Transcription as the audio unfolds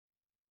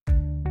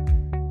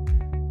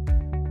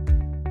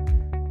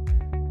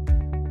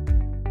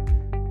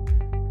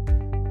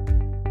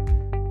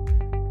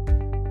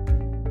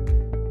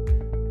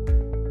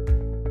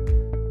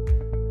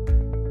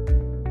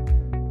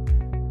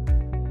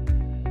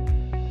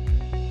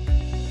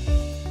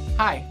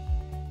Hi,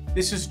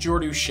 this is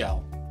Jordu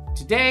Schell.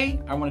 Today,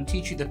 I want to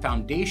teach you the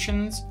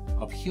foundations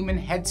of human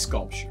head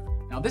sculpture.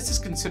 Now, this is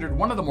considered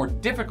one of the more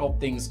difficult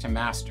things to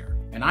master,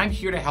 and I'm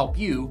here to help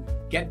you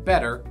get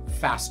better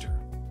faster.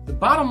 The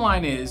bottom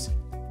line is,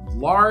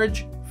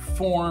 large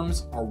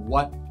forms are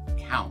what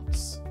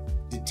counts.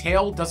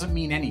 Detail doesn't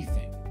mean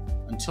anything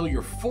until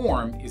your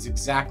form is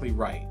exactly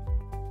right.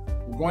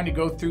 We're going to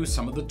go through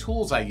some of the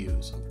tools I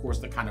use, of course,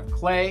 the kind of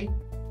clay,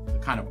 the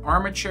kind of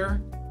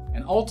armature,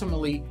 and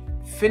ultimately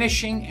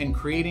finishing and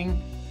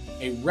creating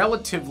a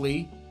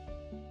relatively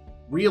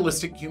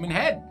realistic human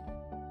head.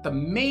 The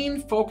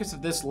main focus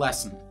of this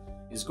lesson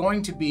is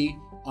going to be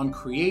on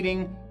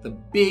creating the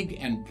big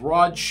and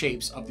broad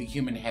shapes of the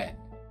human head.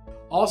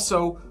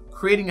 Also,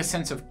 creating a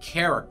sense of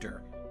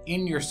character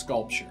in your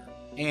sculpture.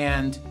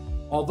 And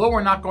although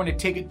we're not going to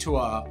take it to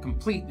a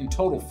complete and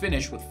total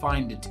finish with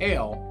fine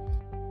detail,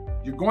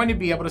 you're going to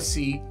be able to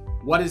see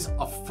what is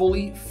a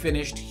fully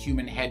finished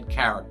human head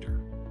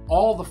character.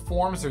 All the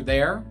forms are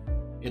there.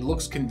 It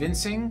looks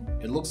convincing.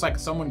 It looks like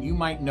someone you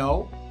might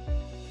know.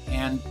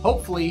 And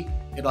hopefully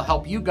it'll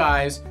help you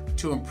guys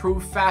to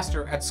improve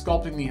faster at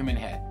sculpting the human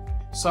head.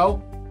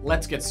 So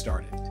let's get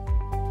started.